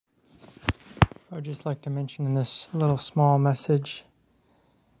I would just like to mention in this little small message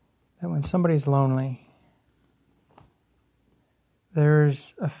that when somebody's lonely,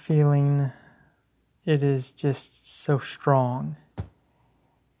 there's a feeling, it is just so strong.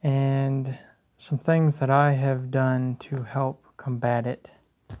 And some things that I have done to help combat it.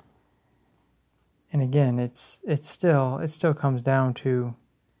 And again, it still comes down to,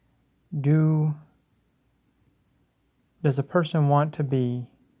 does a person want to be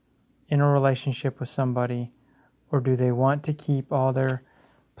in a relationship with somebody, or do they want to keep all their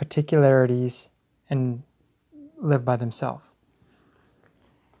particularities and live by themselves?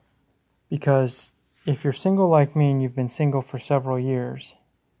 Because if you're single like me and you've been single for several years,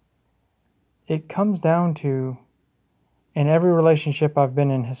 it comes down to, and every relationship I've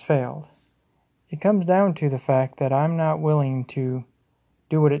been in has failed, it comes down to the fact that I'm not willing to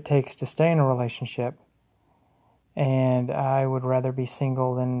do what it takes to stay in a relationship, and I would rather be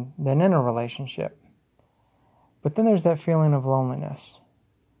single than in a relationship. But then there's that feeling of loneliness.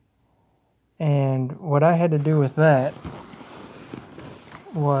 And what I had to do with that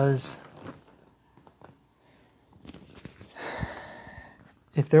was,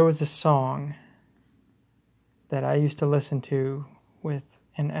 if there was a song that I used to listen to with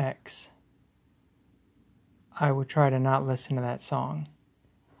an ex, I would try to not listen to that song.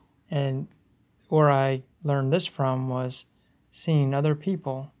 And where I learned this from was seeing other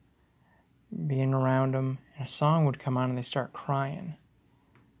people, being around them, and a song would come on and they start crying.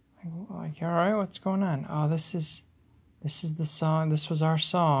 Like, all right, what's going on? Oh, this is the song. This was our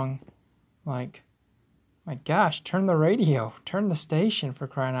song. Like, my gosh, turn the radio, turn the station, for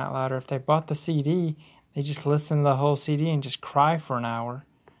crying out loud. Or if they bought the CD, they just listen to the whole CD and just cry for an hour.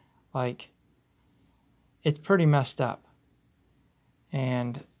 Like, it's pretty messed up.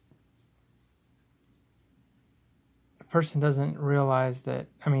 And a person doesn't realize that,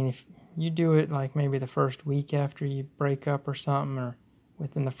 I mean, if you do it like maybe the first week after you break up or something, or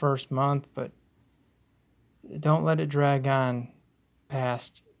within the first month, but don't let it drag on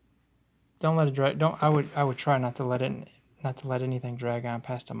past. Don't let it drag. I would try not to let anything drag on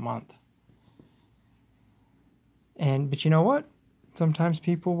past a month. But you know what? Sometimes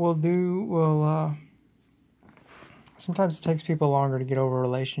sometimes it takes people longer to get over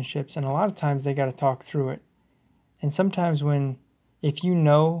relationships, and a lot of times they got to talk through it. And sometimes if you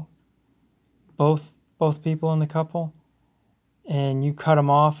know both people in the couple, and you cut them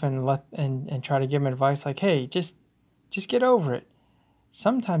off and try to give them advice like, hey, just get over it.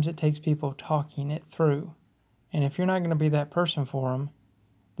 Sometimes it takes people talking it through. And if you're not going to be that person for them,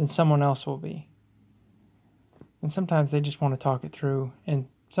 then someone else will be. And sometimes they just want to talk it through. And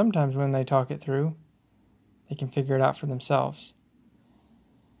sometimes when they talk it through, they can figure it out for themselves.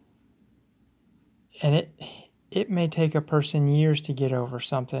 And it may take a person years to get over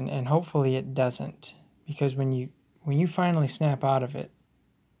something, and hopefully it doesn't. Because when you finally snap out of it,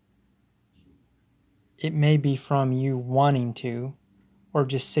 it may be from you wanting to, or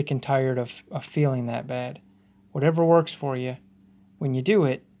just sick and tired of feeling that bad. Whatever works for you, when you do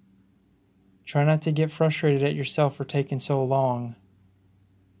it, try not to get frustrated at yourself for taking so long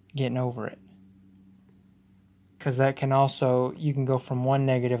getting over it. Because that can also, you can go from one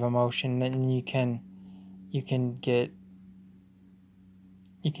negative emotion, then you can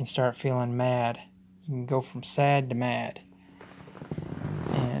start feeling mad. You can go from sad to mad.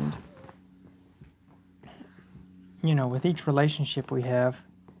 And, with each relationship we have,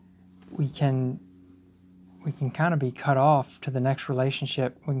 we can kind of be cut off to the next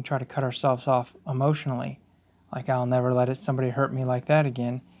relationship. We can try to cut ourselves off emotionally. Like, I'll never let somebody hurt me like that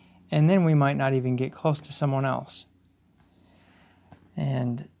again. And then we might not even get close to someone else.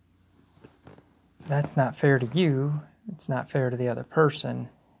 And that's not fair to you. It's not fair to the other person.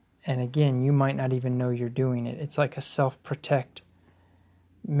 And again, you might not even know you're doing it. It's like a self-protect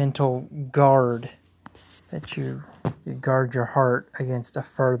mental guard that you guard your heart against a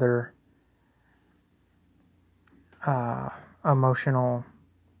further emotional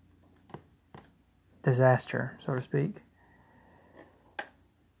disaster, so to speak.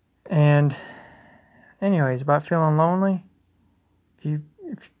 And anyways, about feeling lonely,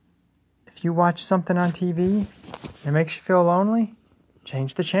 if you watch something on TV and it makes you feel lonely,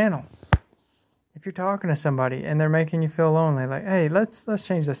 change the channel. If you're talking to somebody and they're making you feel lonely, like, hey, let's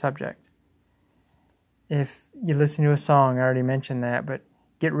change the subject. If you listen to a song, I already mentioned that, but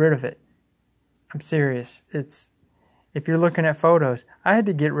get rid of it. I'm serious. If you're looking at photos, I had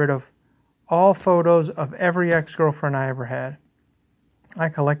to get rid of all photos of every ex-girlfriend I ever had. I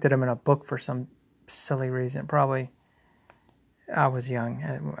collected them in a book for some silly reason. Probably I was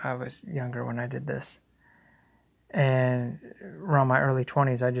young. I was younger when I did this. And around my early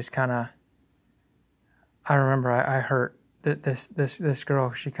 20s, I just kind of I remember I hurt this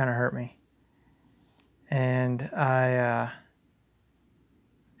girl. She kind of hurt me, and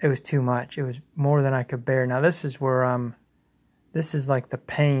it was too much. It was more than I could bear. Now this is where this is like the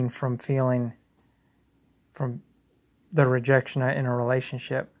pain from feeling from the rejection in a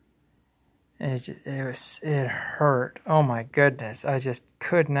relationship. And it hurt. Oh my goodness. I just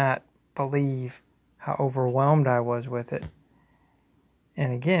could not believe how overwhelmed I was with it.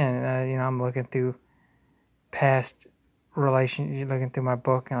 And again, I'm looking through past relationships, looking through my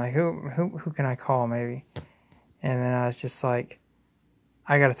book, and like, who can I call maybe? And then I was just like,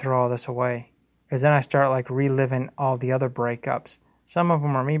 I got to throw all this away. Because then I start like reliving all the other breakups. Some of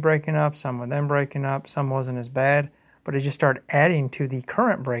them are me breaking up, some of them breaking up, some wasn't as bad, but it just started adding to the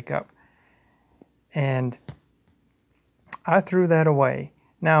current breakup. And I threw that away.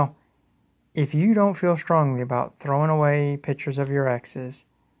 Now, if you don't feel strongly about throwing away pictures of your exes,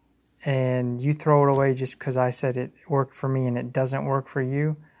 and you throw it away just because I said it worked for me and it doesn't work for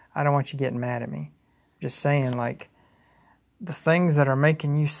you, I don't want you getting mad at me. I'm just saying, like, the things that are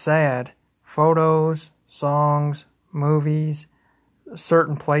making you sad, photos, songs, movies,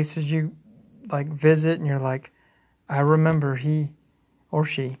 certain places you like visit, and you're like, I remember he or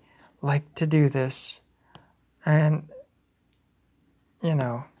she liked to do this. And,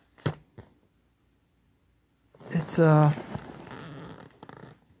 it's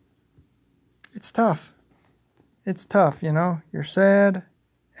tough. It's tough, You're sad,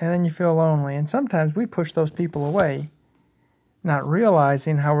 and then you feel lonely. And sometimes we push those people away, not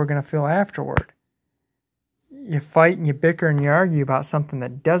realizing how we're going to feel afterward. You fight and you bicker and you argue about something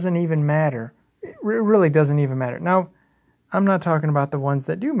that doesn't even matter. It really doesn't even matter. Now, I'm not talking about the ones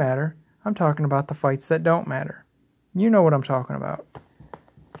that do matter. I'm talking about the fights that don't matter. You know what I'm talking about.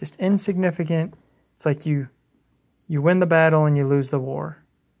 Just insignificant. It's like you win the battle and you lose the war.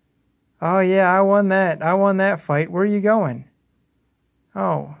 Oh yeah, I won that fight. Where are you going?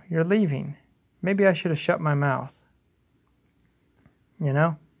 Oh, you're leaving. Maybe I should have shut my mouth.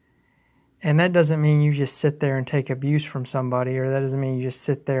 And that doesn't mean you just sit there and take abuse from somebody, or that doesn't mean you just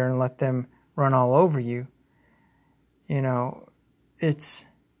sit there and let them run all over you.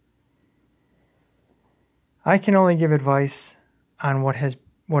 I can only give advice on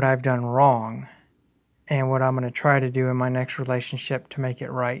what I've done wrong and what I'm going to try to do in my next relationship to make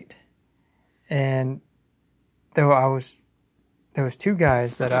it right. And there was two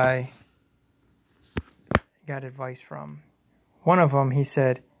guys that I got advice from. One of them, he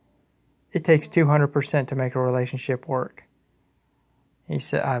said, it takes 200% to make a relationship work. He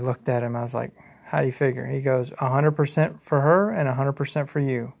said, I looked at him, I was like, how do you figure? He goes, 100% for her and 100% for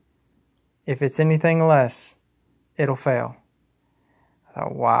you. If it's anything less, it'll fail. I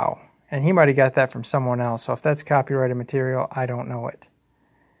thought, wow. And he might have got that from someone else. So if that's copyrighted material, I don't know it.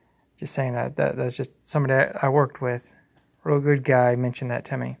 Just saying that's just somebody I worked with. Real good guy mentioned that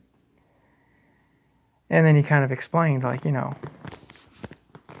to me. And then he kind of explained, like, in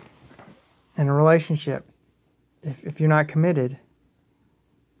a relationship, if you're not committed,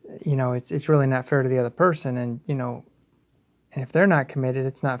 it's really not fair to the other person. And, and if they're not committed,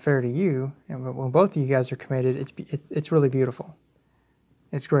 it's not fair to you. And when both of you guys are committed, it's really beautiful.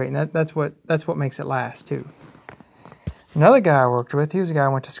 It's great. And that's what makes it last, too. Another guy I worked with, he was a guy I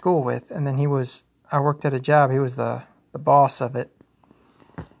went to school with, and then I worked at a job, he was the boss of it.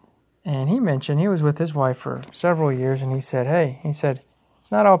 And he mentioned he was with his wife for several years, and he said, it's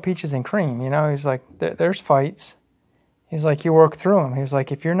not all peaches and cream, He's like, there's fights. He's like, you work through them. He was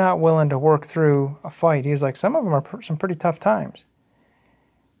like, if you're not willing to work through a fight, he's like, some of them are some pretty tough times.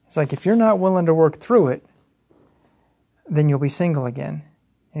 He's like, if you're not willing to work through it, then you'll be single again.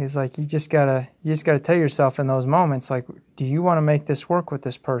 He's like, you just gotta tell yourself in those moments, like, do you want to make this work with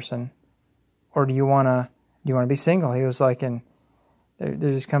this person, or do you want to be single? He was like, and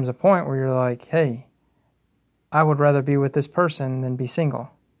there just comes a point where you're like, hey, I would rather be with this person than be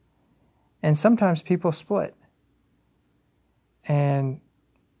single. And sometimes people split. And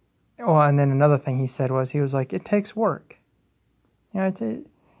then another thing he said was, he was like, it takes work.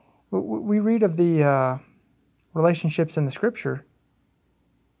 We read of the relationships in the scripture,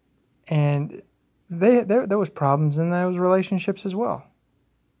 and there was problems in those relationships as well.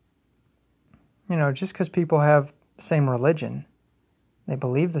 Just because people have the same religion, they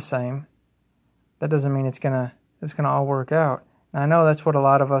believe the same, that doesn't mean it's gonna all work out. Now, I know that's what a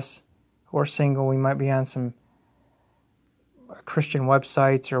lot of us who are single, we might be on some Christian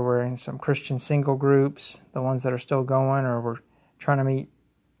websites, or we're in some Christian single groups, the ones that are still going, or we're trying to meet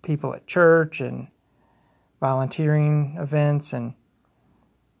people at church and volunteering events and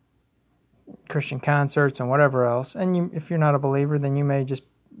Christian concerts and whatever else. And if you're not a believer, then you may just,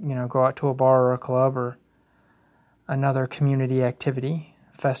 go out to a bar or a club or another community activity,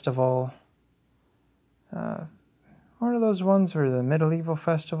 festival. What are those ones where the medieval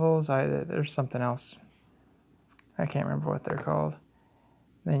festivals? There's something else. I can't remember what they're called.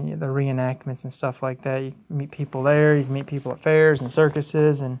 Then the reenactments and stuff like that. You meet people there. You can meet people at fairs and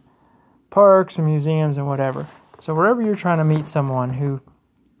circuses and parks and museums and whatever. So wherever you're trying to meet someone who,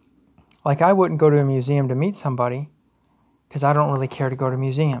 like I wouldn't go to a museum to meet somebody because I don't really care to go to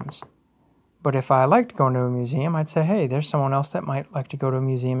museums. But if I liked going to a museum, I'd say, hey, there's someone else that might like to go to a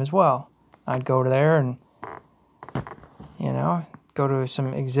museum as well. I'd go there and, go to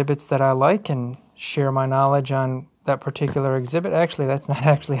some exhibits that I like and share my knowledge on that particular exhibit. Actually,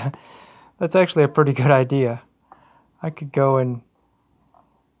 that's actually a pretty good idea. I could go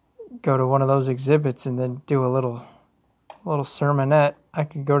to one of those exhibits and then do a little sermonette. I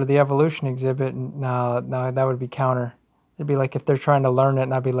could go to the evolution exhibit and no, that would be counter. It'd be like if they're trying to learn it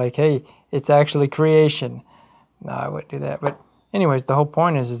and I'd be like, hey, it's actually creation. No, I wouldn't do that. But anyways, the whole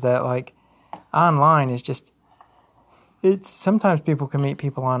point is that like online is just, sometimes people can meet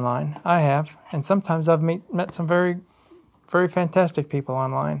people online. I have. And sometimes I've met some very, very fantastic people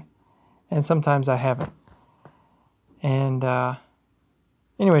online. And sometimes I haven't. And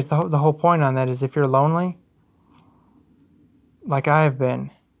anyways, the whole point on that is if you're lonely, like I have been,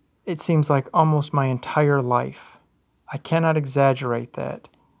 it seems like almost my entire life. I cannot exaggerate that.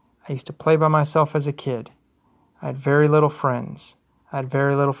 I used to play by myself as a kid. I had very little friends. I had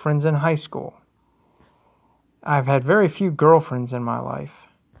very little friends in high school. I've had very few girlfriends in my life.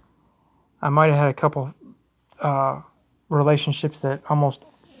 I might have had a couple relationships that almost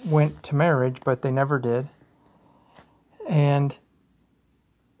went to marriage, but they never did. And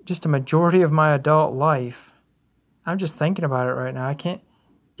just a majority of my adult life, I'm just thinking about it right now.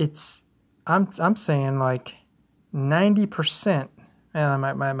 I'm saying like 90%,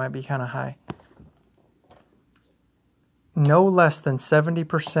 that might be kind of high. No less than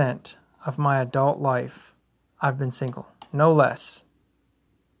 70% of my adult life, I've been single. No less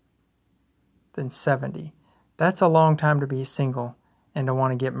than 70. That's a long time to be single and to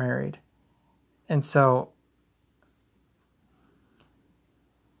want to get married. And so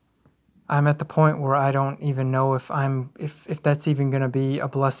I'm at the point where I don't even know if that's even going to be a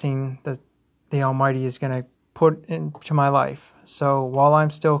blessing that the Almighty is going to put into my life. So while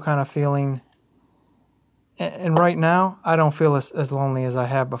I'm still kind of feeling, and right now I don't feel as lonely as I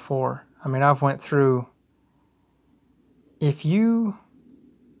have before. I mean, I've went through, if you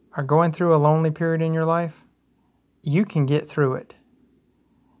are going through a lonely period in your life, you can get through it.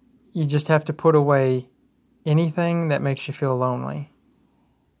 You just have to put away anything that makes you feel lonely.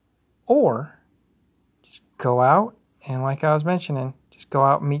 Or just go out and, like I was mentioning, just go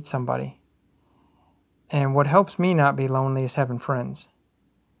out and meet somebody. And what helps me not be lonely is having friends.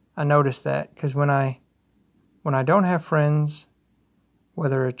 I notice that because when I don't have friends,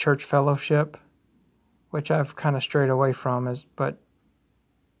 whether a church fellowship, which I've kind of strayed away from, but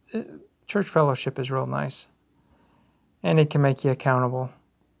church fellowship is real nice. And it can make you accountable,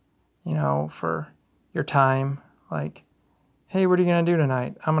 for your time. Like, hey, what are you going to do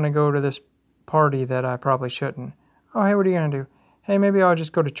tonight? I'm going to go to this party that I probably shouldn't. Oh, hey, what are you going to do? Hey, maybe I'll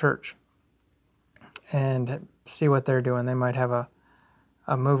just go to church and see what they're doing. They might have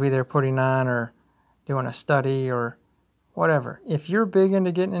a movie they're putting on or doing a study or whatever. If you're big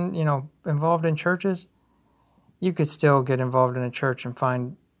into getting involved in churches, you could still get involved in a church and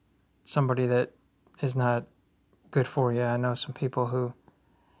find somebody that is not good for you. I know some people who,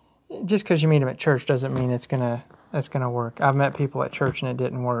 just because you meet them at church doesn't mean that's gonna work. I've met people at church and it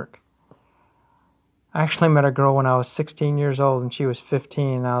didn't work. I actually met a girl when I was 16 years old and she was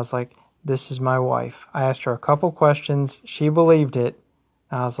 15, and I was like, this is my wife. I asked her a couple questions. She believed it.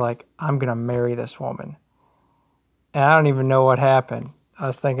 And I was like, I'm going to marry this woman. And I don't even know what happened. I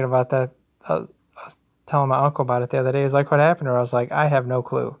was thinking about that. I was telling my uncle about it the other day. He's like, what happened to her? I was like, I have no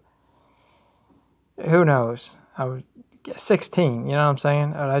clue. Who knows? I was 16, you know what I'm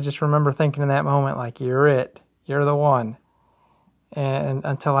saying? And I just remember thinking in that moment, like, you're it. You're the one. And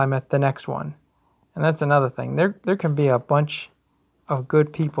until I met the next one. And that's another thing. There can be a bunch of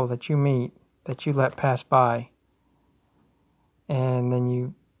good people that you meet that you let pass by. And then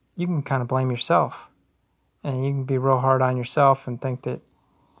you can kind of blame yourself. And you can be real hard on yourself and think that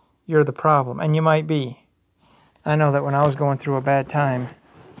you're the problem. And you might be. I know that when I was going through a bad time,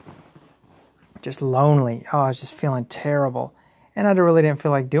 just lonely, I was just feeling terrible. And I really didn't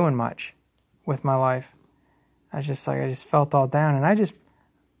feel like doing much with my life. I just felt all down. And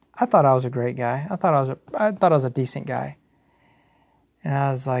I thought I was a great guy. I thought I was a decent guy. And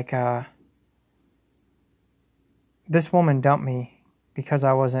I was like, this woman dumped me because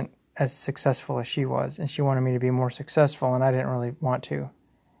I wasn't as successful as she was, and she wanted me to be more successful, and I didn't really want to.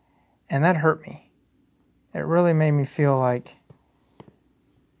 And that hurt me. It really made me feel like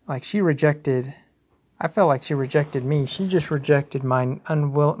she rejected, I felt like she rejected me. She just rejected my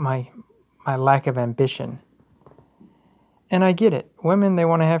lack of ambition. And I get it. Women, they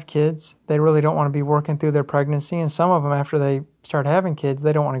want to have kids. They really don't want to be working through their pregnancy. And some of them, after they start having kids,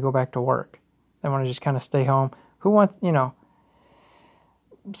 they don't want to go back to work. They want to just kind of stay home. Who wants,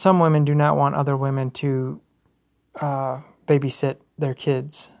 some women do not want other women to babysit their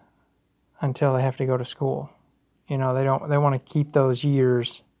kids until they have to go to school. They want to keep those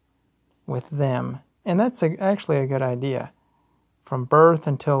years with them. And that's actually a good idea. From birth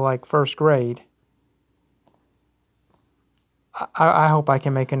until like first grade, I hope I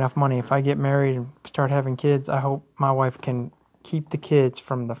can make enough money. If I get married and start having kids, I hope my wife can keep the kids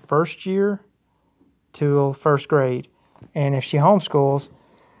from the first year to first grade. And if she homeschools,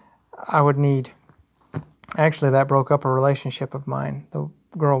 I would need... Actually, that broke up a relationship of mine. The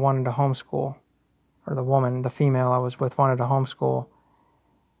girl wanted to homeschool, or the female I was with wanted to homeschool,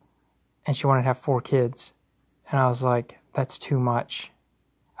 and she wanted to have 4 kids. And I was like, that's too much.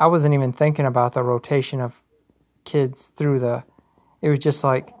 I wasn't even thinking about the rotation of kids it was just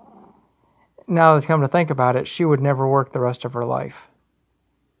like, now that come to think about it, she would never work the rest of her life.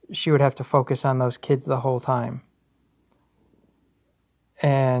 She would have to focus on those kids the whole time.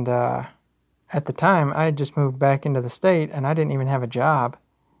 And at the time, I had just moved back into the state, and I didn't even have a job.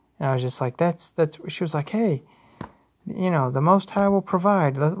 And I was just like, that's. She was like, hey, the Most High will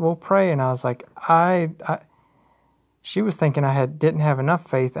provide. We'll pray. And I was like, she was thinking I didn't have enough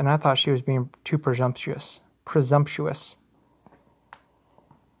faith, and I thought she was being too presumptuous.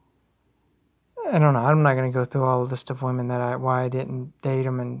 I don't know. I'm not going to go through all the list of women why I didn't date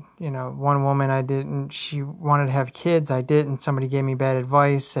them. And, one woman I didn't, she wanted to have kids. I didn't. Somebody gave me bad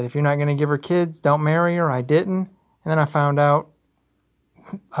advice, said, if you're not going to give her kids, don't marry her. I didn't. And then I found out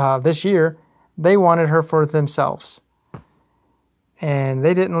this year they wanted her for themselves. And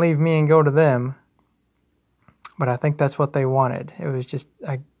they didn't leave me and go to them. But I think that's what they wanted. It was just,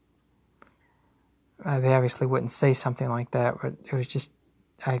 they obviously wouldn't say something like that, but it was just,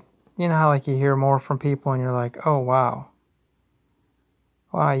 how you hear more from people and you're like, oh, wow,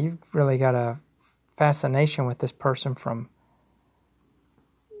 you've really got a fascination with this person from,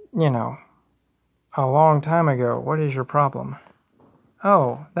 a long time ago. What is your problem?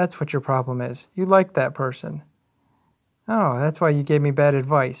 Oh, that's what your problem is. You like that person. Oh, that's why you gave me bad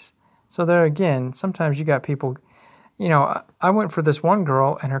advice. So there again, sometimes you got people, I went for this one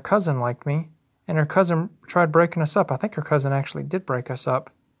girl and her cousin liked me, and her cousin tried breaking us up. I think her cousin actually did break us up.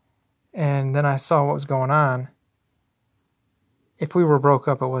 And then I saw what was going on. If we were broke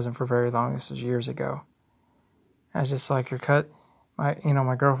up, it wasn't for very long. This was years ago. I was just like,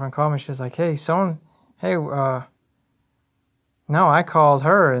 my girlfriend called me. She was like, no, I called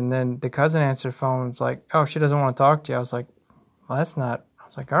her. And then the cousin answered the phone and was like, oh, she doesn't want to talk to you. I was like, well, that's not. I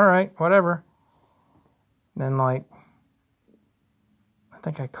was like, all right, whatever. And then, I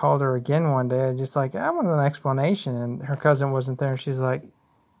think I called her again one day. I just I wanted an explanation. And her cousin wasn't there. And she's like,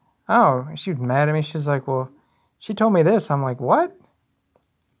 oh, she was mad at me. She's like, well, she told me this. I'm like, what?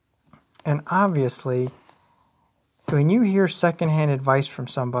 And obviously, when you hear secondhand advice from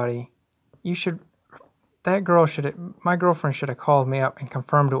somebody, my girlfriend should have called me up and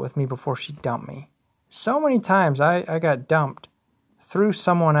confirmed it with me before she dumped me. So many times I got dumped through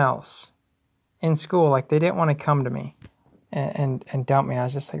someone else in school. They didn't want to come to me and dump me. I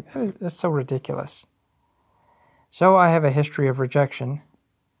was just like, that's so ridiculous. So I have a history of rejection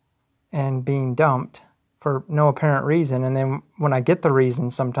and being dumped for no apparent reason. And then when I get the reason,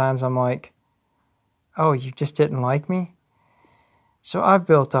 sometimes I'm like, oh, you just didn't like me? So I've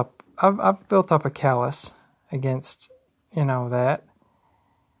built up a callous against, that.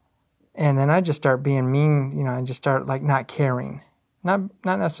 And then I just start being mean, I just start not caring. Not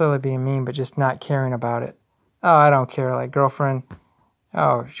necessarily being mean, but just not caring about it. Oh, I don't care. Girlfriend,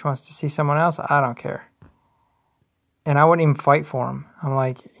 oh, she wants to see someone else? I don't care. And I wouldn't even fight for him. I'm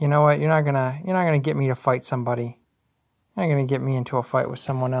like, you know what? You're not gonna get me to fight somebody. You're not gonna get me into a fight with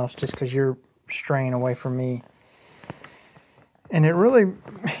someone else just because you're straying away from me. And it really,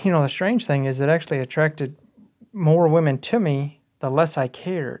 the strange thing is it actually attracted more women to me the less I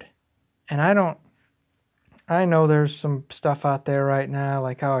cared. And I know there's some stuff out there right now,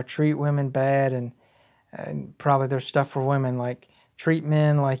 how I treat women bad, and probably there's stuff for women treat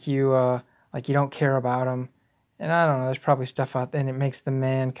men like you don't care about them. And I don't know, there's probably stuff out there, and it makes the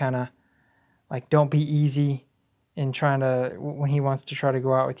man kind of don't be easy in trying to, when he wants to try to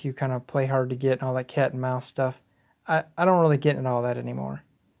go out with you, kind of play hard to get and all that cat and mouse stuff. I don't really get into all that anymore.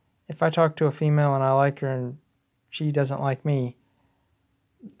 if I talk to a female and I like her and she doesn't like me,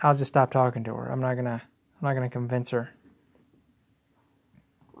 I'll just stop talking to her. I'm not gonna convince her.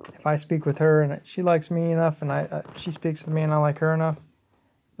 If I speak with her and she likes me enough, and she speaks with me and I like her enough,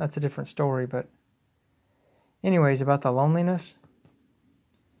 that's a different story. But anyways, about the loneliness,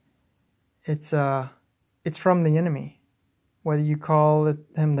 it's from the enemy. Whether you call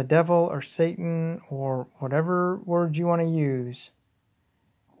him the devil or Satan or whatever word you want to use,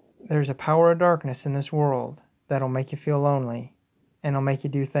 there's a power of darkness in this world that'll make you feel lonely, and it'll make you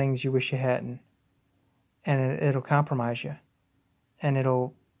do things you wish you hadn't, and it'll compromise you, and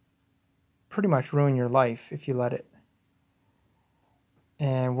it'll pretty much ruin your life if you let it.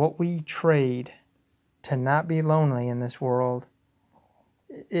 And what we trade to not be lonely in this world,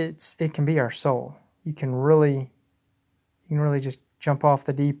 it can be our soul. You can really just jump off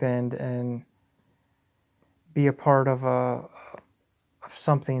the deep end and be a part of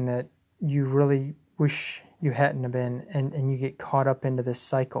something that you really wish you hadn't have been, and you get caught up into this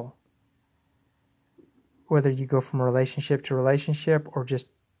cycle. Whether you go from relationship to relationship, or just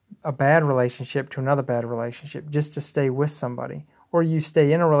a bad relationship to another bad relationship, just to stay with somebody. Or you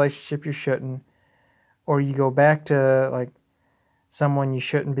stay in a relationship you shouldn't, or you go back to like someone you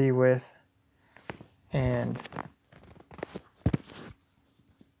shouldn't be with. And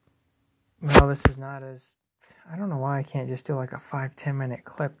well, this is not as, I don't know why I can't just do like a 5-10 minute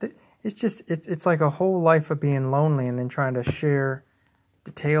clip. It's just, it's like a whole life of being lonely and then trying to share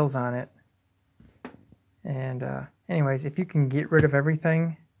details on it. And anyways, if you can get rid of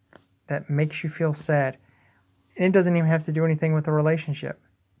everything that makes you feel sad, and it doesn't even have to do anything with the relationship.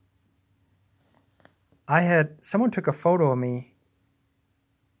 Someone took a photo of me.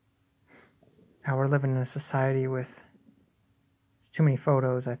 How we're living in a society with, it's too many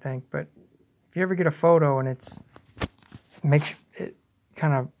photos, I think. But if you ever get a photo and it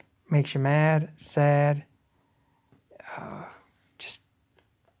kind of makes you mad, sad, just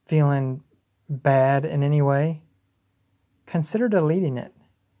feeling bad in any way, consider deleting it.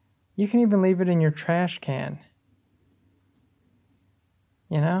 You can even leave it in your trash can.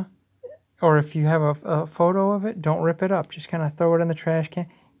 You know? Or if you have a photo of it, don't rip it up. Just kind of throw it in the trash can.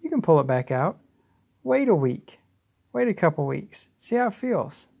 You can pull it back out. Wait a week. Wait a couple weeks. See how it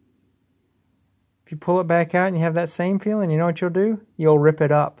feels. If you pull it back out and you have that same feeling, you know what you'll do? You'll rip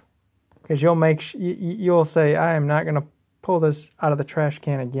it up. Because you'll say, I am not going to pull this out of the trash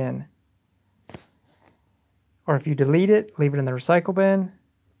can again. Or if you delete it, leave it in the recycle bin,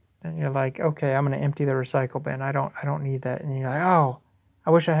 then you're like, okay, I'm going to empty the recycle bin. I don't need that. And you're like, oh, I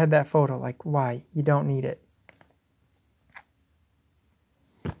wish I had that photo. Like, why? You don't need it.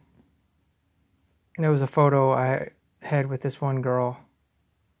 And there was a photo I had with this one girl,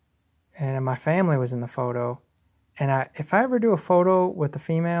 and my family was in the photo. And if I ever do a photo with a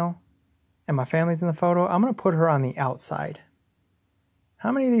female and my family's in the photo, I'm going to put her on the outside.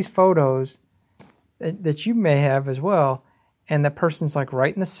 How many of these photos that you may have as well, and the person's like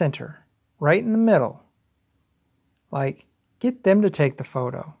right in the center, right in the middle? Like, get them to take the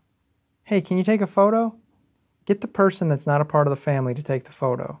photo. Hey, can you take a photo? Get the person that's not a part of the family to take the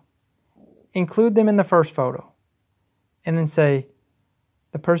photo. Include them in the first photo. And then say,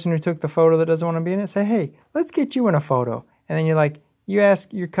 the person who took the photo that doesn't want to be in it, say, hey, let's get you in a photo. And then you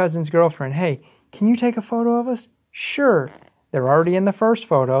ask your cousin's girlfriend, hey, can you take a photo of us? Sure. They're already in the first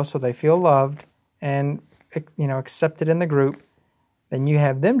photo, so they feel loved and, accepted in the group. Then you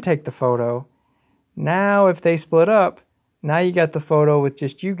have them take the photo. Now, if they split up, now you got the photo with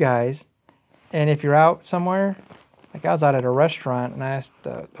just you guys. And if you're out somewhere, like I was out at a restaurant and I asked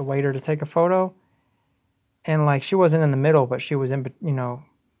the waiter to take a photo, and like she wasn't in the middle, but she was in,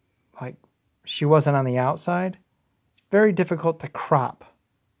 like she wasn't on the outside. It's very difficult to crop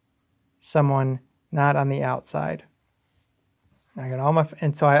someone not on the outside. I got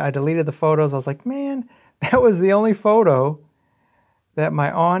and so I deleted the photos. I was like, man, that was the only photo that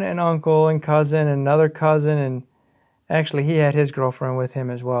my aunt and uncle and cousin and another cousin, and actually he had his girlfriend with him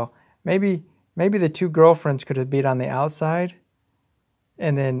as well. Maybe the two girlfriends could have been on the outside,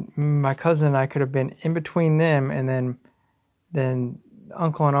 and then my cousin and I could have been in between them, and then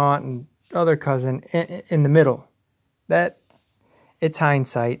uncle and aunt and other cousin in the middle. That, it's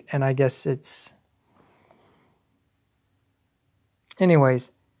hindsight, and I guess it's... Anyways,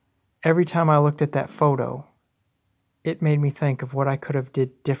 every time I looked at that photo, it made me think of what I could have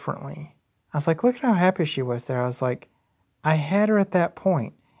did differently. I was like, look at how happy she was there. I was like, I had her at that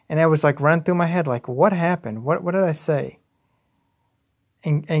point. And I was like running through my head, like, what happened? What did I say?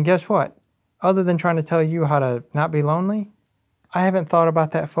 And guess what? Other than trying to tell you how to not be lonely, I haven't thought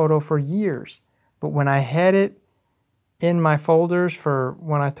about that photo for years. But when I had it in my folders for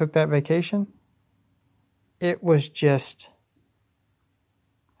when I took that vacation, it was just,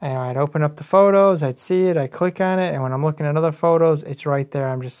 I'd open up the photos, I'd see it, I'd click on it, and when I'm looking at other photos, it's right there.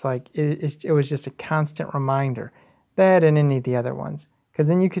 I'm just like, it was just a constant reminder. That and any of the other ones. Because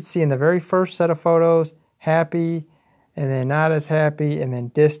then you could see in the very first set of photos, happy, and then not as happy, and then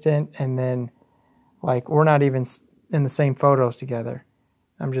distant, and then like we're not even in the same photos together.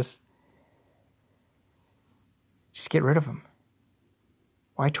 I'm just get rid of them.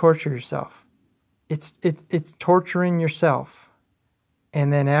 Why torture yourself? It's torturing yourself.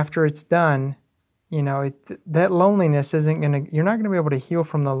 And then after it's done, that loneliness you're not going to be able to heal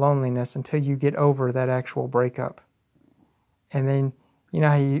from the loneliness until you get over that actual breakup. And then,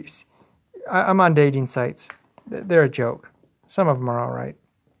 how I'm on dating sites. They're a joke. Some of them are all right.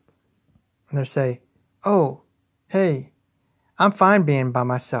 And they say, oh, hey, I'm fine being by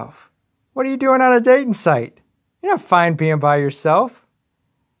myself. What are you doing on a dating site? You're not fine being by yourself.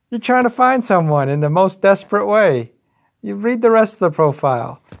 You're trying to find someone in the most desperate way. You read the rest of the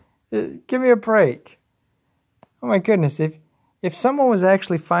profile. Give me a break. Oh my goodness, if someone was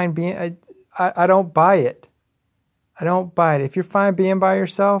actually fine being, I don't buy it. I don't buy it. If you're fine being by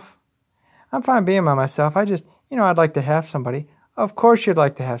yourself, I'm fine being by myself. I just, I'd like to have somebody. Of course you'd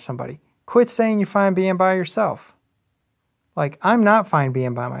like to have somebody. Quit saying you're fine being by yourself. Like, I'm not fine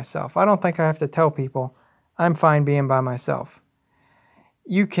being by myself. I don't think I have to tell people I'm fine being by myself.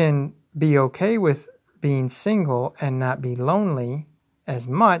 You can be okay with being single and not be lonely as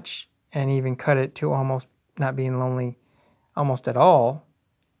much, and even cut it to almost not being lonely almost at all.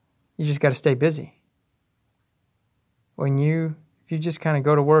 You just got to stay busy. If you just kind of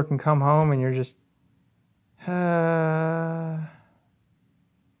go to work and come home and you're just, and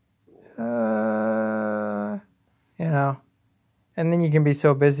then you can be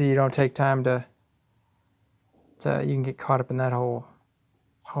so busy you don't take time to you can get caught up in that whole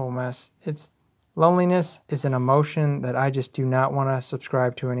mess. Loneliness is an emotion that I just do not want to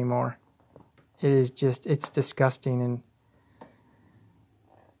subscribe to anymore. It's disgusting.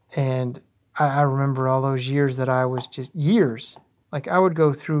 And I remember all those years that I was just years. Like, I would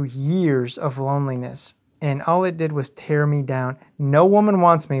go through years of loneliness, and all it did was tear me down. No woman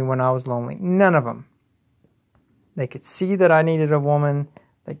wants me when I was lonely. None of them. They could see that I needed a woman.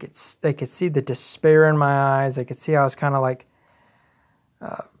 They could see the despair in my eyes. They could see I was kind of like,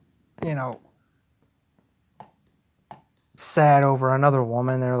 sad over another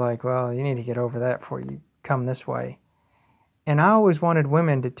woman. They're like, well, you need to get over that before you come this way. And I always wanted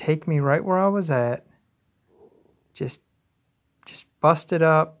women to take me right where I was at, just busted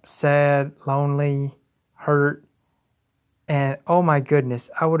up, sad, lonely, hurt. And oh my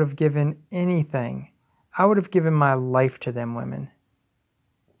goodness, I would have given anything. I would have given my life to them women.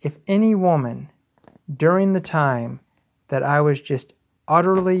 If any woman during the time that I was just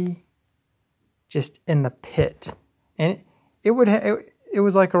utterly just in the pit, and it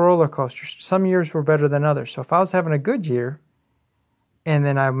was like a roller coaster. Some years were better than others. So if I was having a good year and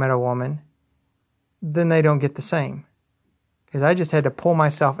then I met a woman, then they don't get the same. Because I just had to pull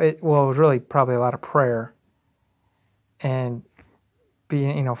myself. It was really probably a lot of prayer and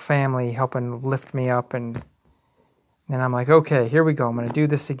being, family helping lift me up. And then I'm like, okay, here we go. I'm going to do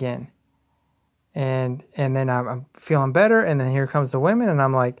this again. And then I'm feeling better. And then here comes the women. And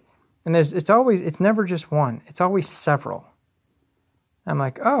I'm like, and it's never just one. It's always several. I'm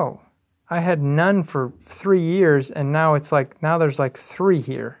like, oh, I had none for 3 years, and now there's like 3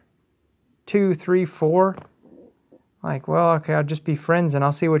 here. 2, 3, 4. Like, well, okay, I'll just be friends, and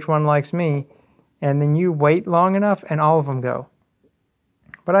I'll see which one likes me. And then you wait long enough, and all of them go.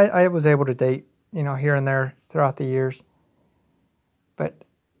 But I was able to date, here and there throughout the years.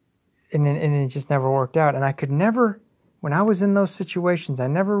 And it just never worked out. And I could never, when I was in those situations, I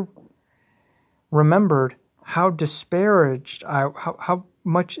never remembered how disparaged how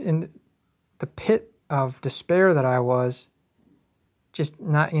much in the pit of despair that I was just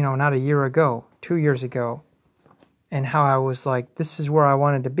not a year ago, 2 years ago, and how I was like, this is where I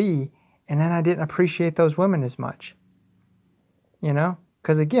wanted to be, and then I didn't appreciate those women as much,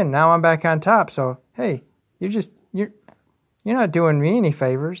 because again, now I'm back on top. So hey, you're not doing me any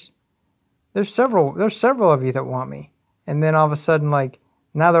favors. There's several of you that want me, and then all of a sudden, like,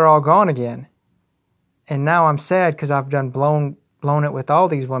 now they're all gone again. And now I'm sad because I've done blown it with all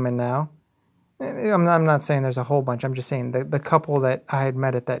these women now. I'm not saying there's a whole bunch. I'm just saying the couple that I had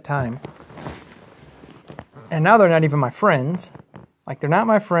met at that time. And now they're not even my friends. Like, they're not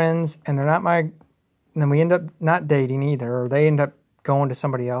my friends, and they're not my... And then we end up not dating either, or they end up going to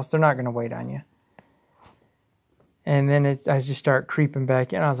somebody else. They're not going to wait on you. And then I just start creeping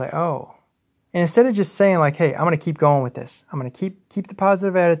back in. I was like, oh, And instead of just saying like, hey, I'm going to keep going with this. I'm going to keep the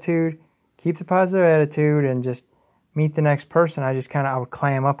positive attitude, and just meet the next person. I would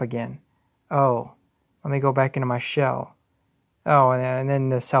clam up again. Oh, let me go back into my shell. Oh, and then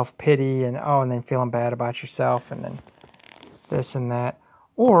the self-pity and then feeling bad about yourself and then this and that.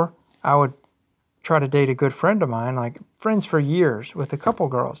 Or I would try to date a good friend of mine, like friends for years with a couple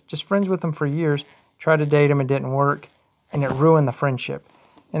girls, just friends with them for years, try to date them, it didn't work, and it ruined the friendship.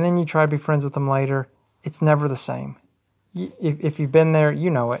 And then you try to be friends with them later, it's never the same. If you've been there, you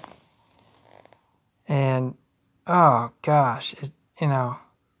know it. And, oh gosh, now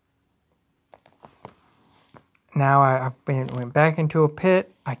I went back into a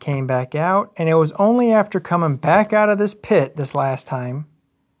pit, I came back out, and it was only after coming back out of this pit this last time.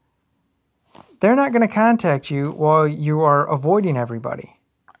 They're not going to contact you while you are avoiding everybody,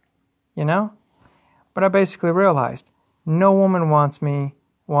 But I basically realized no woman wants me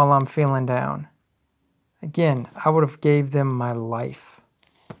while I'm feeling down. Again, I would have gave them my life.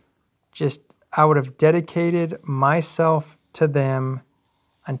 I would have dedicated myself to them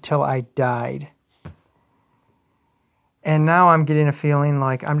until I died. And now I'm getting a feeling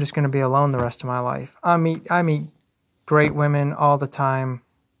like I'm just going to be alone the rest of my life. I meet great women all the time.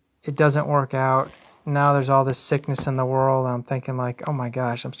 It doesn't work out. Now there's all this sickness in the world, and I'm thinking like, oh my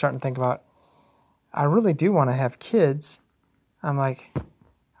gosh, I'm starting to think about, I really do want to have kids. I'm like,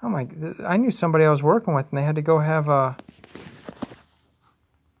 oh my, I knew somebody I was working with, and they had to go have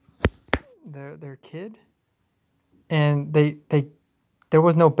their kid, and there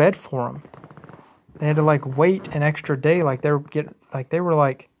was no bed for them. They had to like wait an extra day, they were going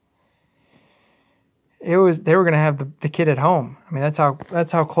to have the kid at home. I mean, that's how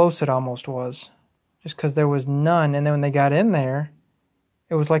close it almost was, just because there was none. And then when they got in there,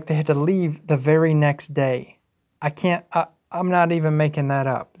 it was like they had to leave the very next day. I'm not even making that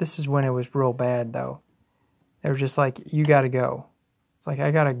up. This is when it was real bad, though. They were just like, you got to go. It's like,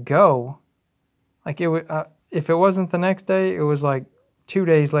 I got to go. Like if it wasn't the next day, it was like 2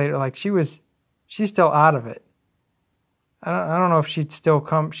 days later. Like she's still out of it. I don't know if she'd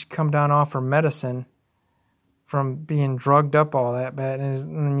come down off her medicine from being drugged up all that bad,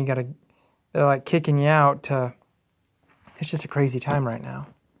 and then they're like kicking you out to, it's just a crazy time right now.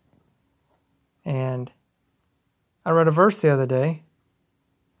 And I read a verse the other day,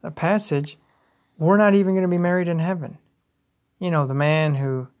 a passage, we're not even going to be married in heaven. The man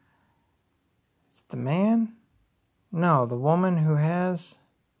who, is it the man? No, the woman has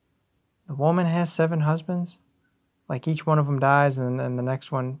 7 husbands. Like each one of them dies, and then the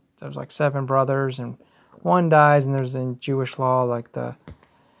next one, there's like 7 brothers, and one dies, and there's in Jewish law, like the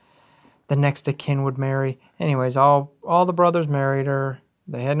next of kin would marry. Anyways, all the brothers married her.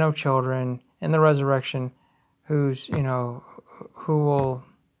 They had no children. In the resurrection, whose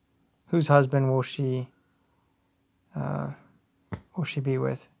husband will she be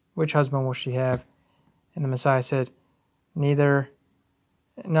with? Which husband will she have? And the Messiah said, none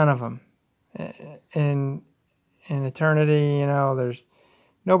of them. In eternity, there's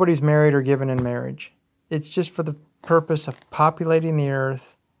nobody's married or given in marriage. It's just for the purpose of populating the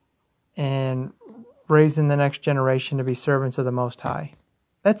earth and raising the next generation to be servants of the Most High.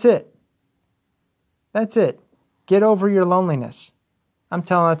 That's it. Get over your loneliness. I'm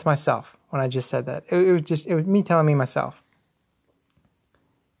telling that to myself when I just said that. It was me telling me myself.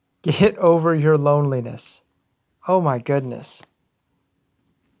 Get over your loneliness. Oh my goodness.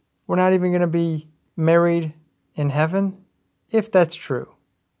 We're not even going to be married in heaven, if that's true.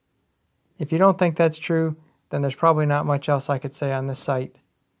 If you don't think that's true, then there's probably not much else I could say on this site.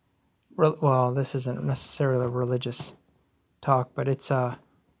 Well, this isn't necessarily religious talk, but it's if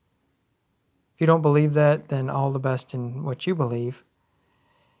you don't believe that, then all the best in what you believe.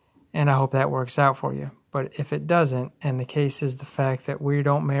 And I hope that works out for you. But if it doesn't, and the case is the fact that we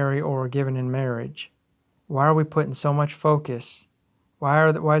don't marry or are given in marriage, why are we putting so much focus? Why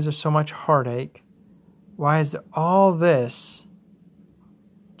is there so much heartache? Why is there all this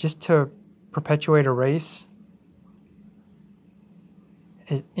just to perpetuate a race?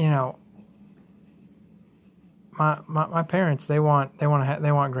 My parents, they want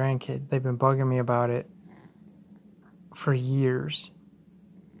grandkids. They've been bugging me about it for years.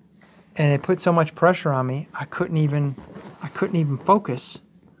 And it put so much pressure on me, I couldn't even focus.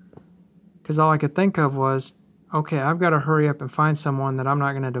 Because all I could think of was, okay, I've got to hurry up and find someone that I'm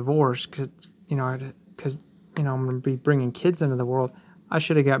not going to divorce because I'm going to be bringing kids into the world. I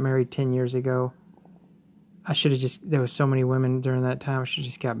should have got married 10 years ago. There was so many women during that time, I should have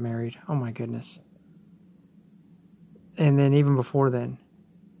just got married. Oh my goodness. And then even before then,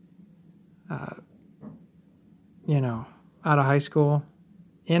 out of high school,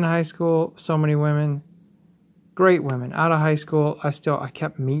 In high school, so many women, great women. Out of high school, I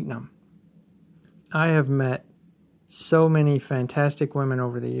kept meeting them. I have met so many fantastic women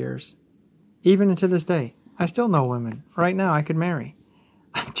over the years. Even to this day, I still know women. Right now, I could marry.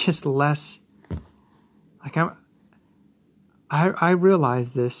 I'm just less, like I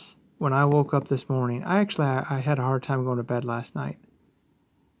realized this when I woke up this morning. I had a hard time going to bed last night.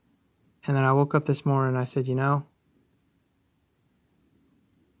 And then I woke up this morning and I said,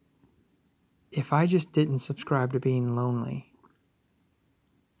 if I just didn't subscribe to being lonely,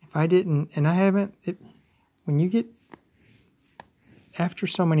 if I didn't, and I haven't, when you get, after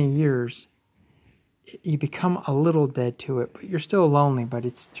so many years, you become a little dead to it, but you're still lonely, but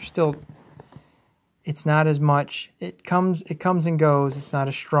it's not as much, it comes and goes, it's not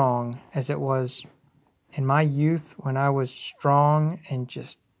as strong as it was in my youth when I was strong and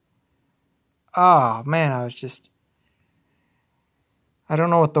just, oh man, I don't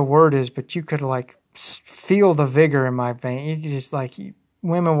know what the word is, but you could like feel the vigor in my vein. You could just like,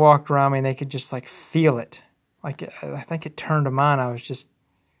 women walked around me and they could just like feel it. Like, I think it turned them on. I just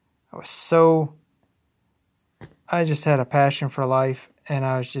had a passion for life, and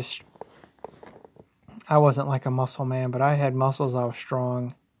I wasn't like a muscle man, but I had muscles. I was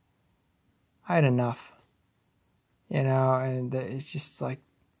strong. I had enough, and it's just like,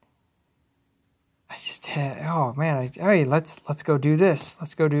 I just had, oh man, hey, let's go do this.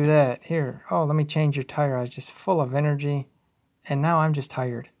 Let's go do that. Here, oh, let me change your tire. I was just full of energy, and now I'm just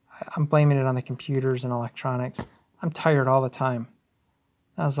tired. I'm blaming it on the computers and electronics. I'm tired all the time.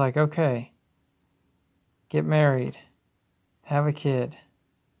 I was like, okay, get married, have a kid,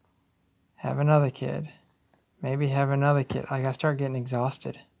 have another kid, maybe have another kid. Like, I start getting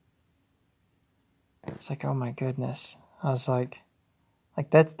exhausted. It's like, oh my goodness. I was like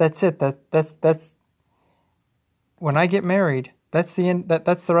that's it. That's when I get married, that's the end.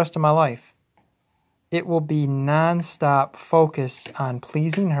 That's the rest of my life. It will be nonstop focus on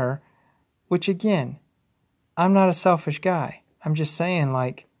pleasing her, which again, I'm not a selfish guy. I'm just saying,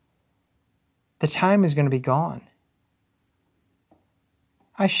 like, the time is going to be gone.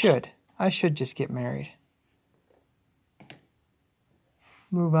 I should just get married.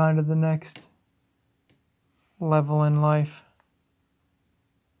 Move on to the next level in life.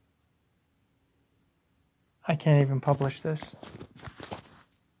 I can't even publish this.